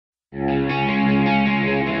Hello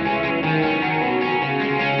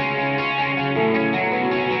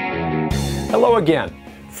again.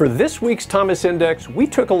 For this week's Thomas Index, we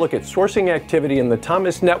took a look at sourcing activity in the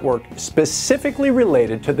Thomas network specifically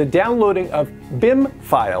related to the downloading of BIM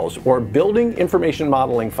files, or Building Information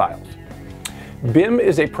Modeling files. BIM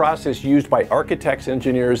is a process used by architects,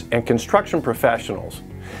 engineers, and construction professionals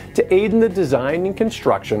to aid in the design and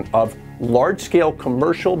construction of large-scale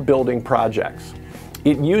commercial building projects.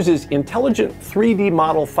 It uses intelligent 3D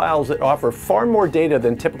model files that offer far more data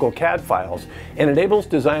than typical CAD files and enables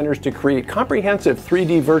designers to create comprehensive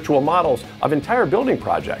 3D virtual models of entire building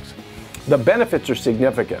projects. The benefits are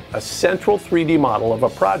significant. A central 3D model of a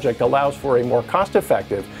project allows for a more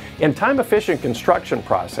cost-effective and time-efficient construction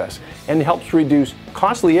process and helps reduce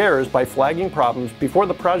costly errors by flagging problems before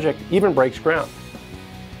the project even breaks ground.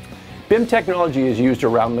 BIM technology is used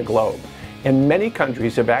around the globe, and many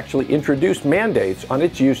countries have actually introduced mandates on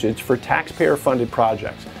its usage for taxpayer-funded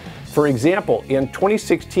projects. For example, in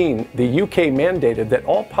 2016, the UK mandated that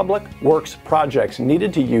all public works projects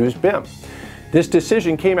needed to use BIM. This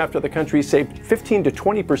decision came after the country saved 15 to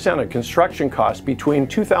 20% of construction costs between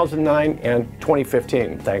 2009 and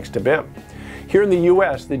 2015, thanks to BIM. Here in the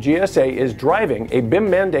US, the GSA is driving a BIM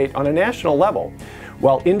mandate on a national level,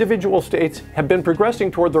 while individual states have been progressing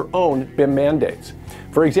toward their own BIM mandates.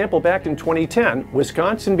 For example, back in 2010,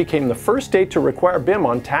 Wisconsin became the first state to require BIM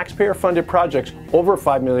on taxpayer-funded projects over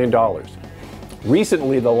 $5 million.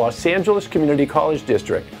 Recently, the Los Angeles Community College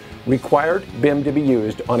District required BIM to be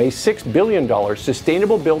used on a $6 billion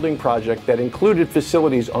sustainable building project that included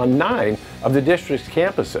facilities on 9 of the district's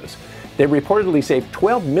campuses. They reportedly saved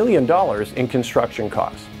 $12 million in construction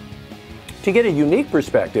costs. To get a unique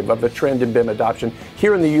perspective of the trend in BIM adoption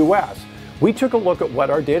here in the US, we took a look at what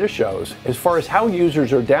our data shows as far as how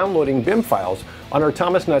users are downloading BIM files on our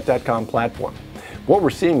thomasnet.com platform. What we're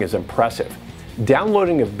seeing is impressive.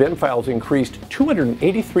 Downloading of BIM files increased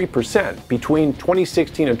 283% between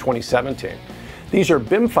 2016 and 2017. These are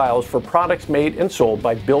BIM files for products made and sold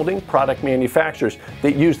by building product manufacturers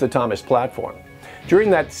that use the Thomas platform. During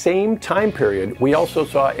that same time period, we also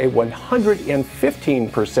saw a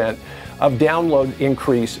 115% of download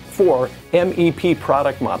increase for MEP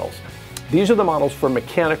product models. These are the models for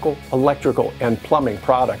mechanical, electrical, and plumbing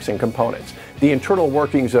products and components, the internal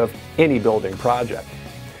workings of any building project.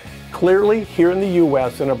 Clearly, here in the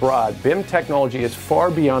US and abroad, BIM technology is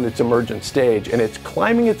far beyond its emergent stage, and it's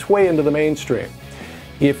climbing its way into the mainstream.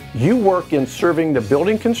 If you work in serving the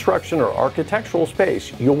building construction or architectural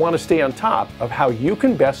space, you'll want to stay on top of how you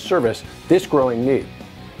can best service this growing need.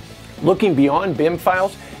 Looking beyond BIM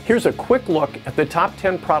files, here's a quick look at the top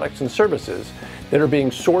 10 products and services that are being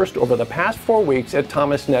sourced over the past 4 weeks at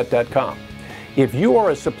thomasnet.com. If you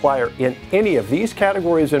are a supplier in any of these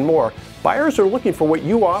categories and more, buyers are looking for what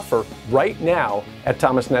you offer right now at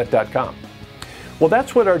thomasnet.com. Well,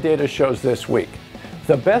 that's what our data shows this week.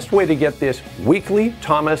 The best way to get this weekly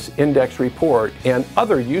Thomas Index report and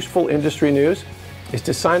other useful industry news is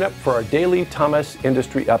to sign up for our daily Thomas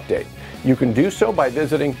Industry Update. You can do so by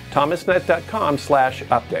visiting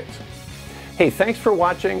thomasnet.com/updates. Hey, thanks for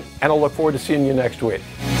watching, and I'll look forward to seeing you next week.